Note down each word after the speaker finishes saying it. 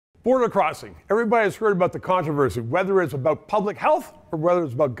Border crossing. Everybody has heard about the controversy, whether it's about public health or whether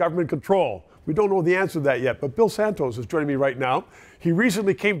it's about government control. We don't know the answer to that yet, but Bill Santos is joining me right now. He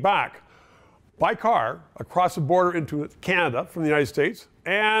recently came back by car across the border into Canada from the United States,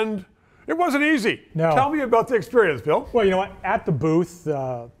 and it wasn't easy. No. Tell me about the experience, Bill. Well, you know what? At the booth,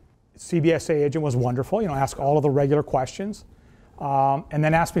 the CBSA agent was wonderful. You know, asked all of the regular questions, and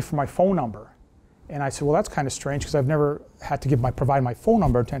then asked me for my phone number. And I said, well, that's kind of strange because I've never had to provide my phone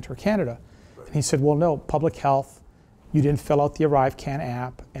number to enter Canada. And he said, well, no, public health, you didn't fill out the ArriveCAN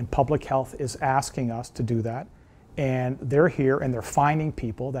app, and public health is asking us to do that. And they're here and they're finding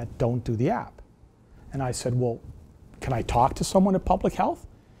people that don't do the app. And I said, well, can I talk to someone at public health?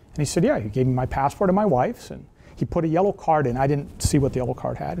 And he said, yeah. He gave me my passport and my wife's, and he put a yellow card in. I didn't see what the yellow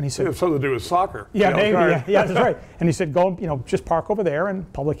card had. And he said, it has something to do with soccer. Yeah, maybe. Yeah, that's right. And he said, go, you know, just park over there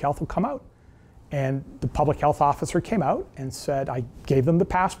and public health will come out. And the public health officer came out and said, I gave them the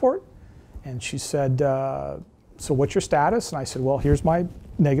passport. And she said, so what's your status? And I said, well, here's my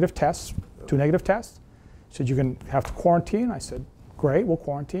negative tests, 2 negative tests. She said, you're going to have to quarantine. I said, great, we'll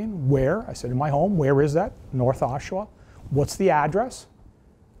quarantine. Where? I said, in my home. Where is that? North Oshawa. What's the address?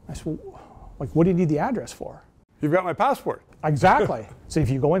 I said, well, like, what do you need the address for? You've got my passport. Exactly. So if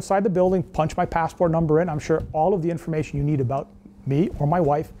you go inside the building, punch my passport number in, I'm sure all of the information you need about me or my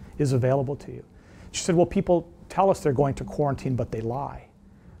wife is available to you. She said, well, people tell us they're going to quarantine, but they lie.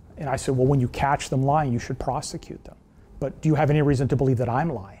 And I said, well, when you catch them lying, you should prosecute them. But do you have any reason to believe that I'm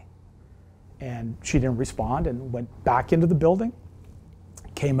lying? And she didn't respond and went back into the building,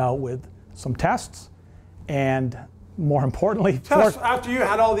 came out with some tests, and more importantly, tests after you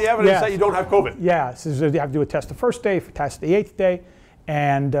had all the evidence that you don't have COVID. Yeah, so you have to do a test the first day, test the 8th day,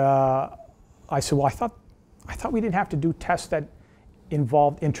 and I said, well, I thought we didn't have to do tests that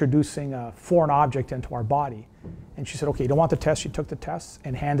involved introducing a foreign object into our body. And she said, okay, you don't want the test. She took the tests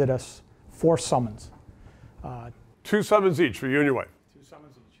and handed us 4 summons. 2 summons each for you and your wife. 2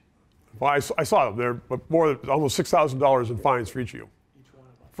 summons each. Well, I saw them. They're more than almost $6,000 in fines for each of you. Each one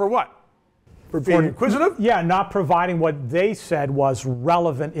of them. For what? For being inquisitive? Yeah, not providing what they said was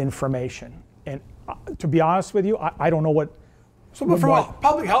relevant information. And to be honest with you, I don't know what. So, but from a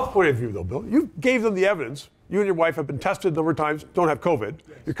public health point of view, though, Bill, you gave them the evidence. You and your wife have been tested a number of times, don't have COVID.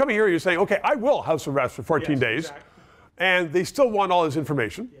 Yes. You're coming here, you're saying, okay, I will house arrest for 14 days. Exactly. And they still want all this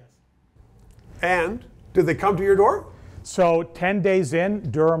information. Yes. And did they come to your door? So 10 days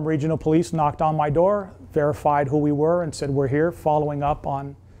in, Durham Regional Police knocked on my door, verified who we were, and said, we're here following up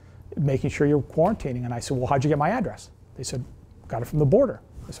on making sure you're quarantining. And I said, well, how'd you get my address? They said, got it from the border.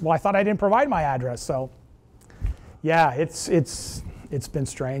 I said, well, I thought I didn't provide my address. So yeah, it's been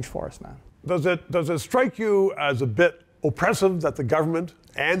strange for us, man. Does it strike you as a bit oppressive that the government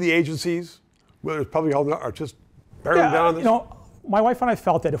and the agencies, whether it's public health, are just bearing down on this? You know, my wife and I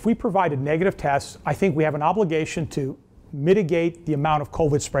felt that if we provided negative tests, I think we have an obligation to mitigate the amount of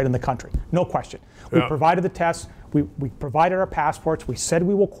COVID spread in the country. No question. We provided the tests, we provided our passports, we said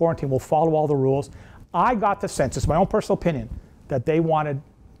we will quarantine, we'll follow all the rules. I got the sense, it's my own personal opinion, that they wanted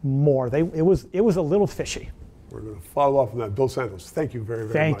more. It was a little fishy. We're going to follow up on that. Bill Santos, thank you very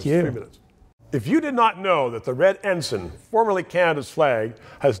much. Thank you. 3 minutes. If you did not know that the red ensign, formerly Canada's flag,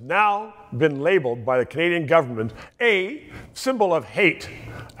 has now been labeled by the Canadian government a symbol of hate,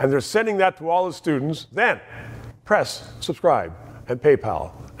 and they're sending that to all the students, then press subscribe and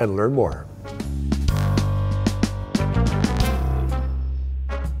PayPal and learn more.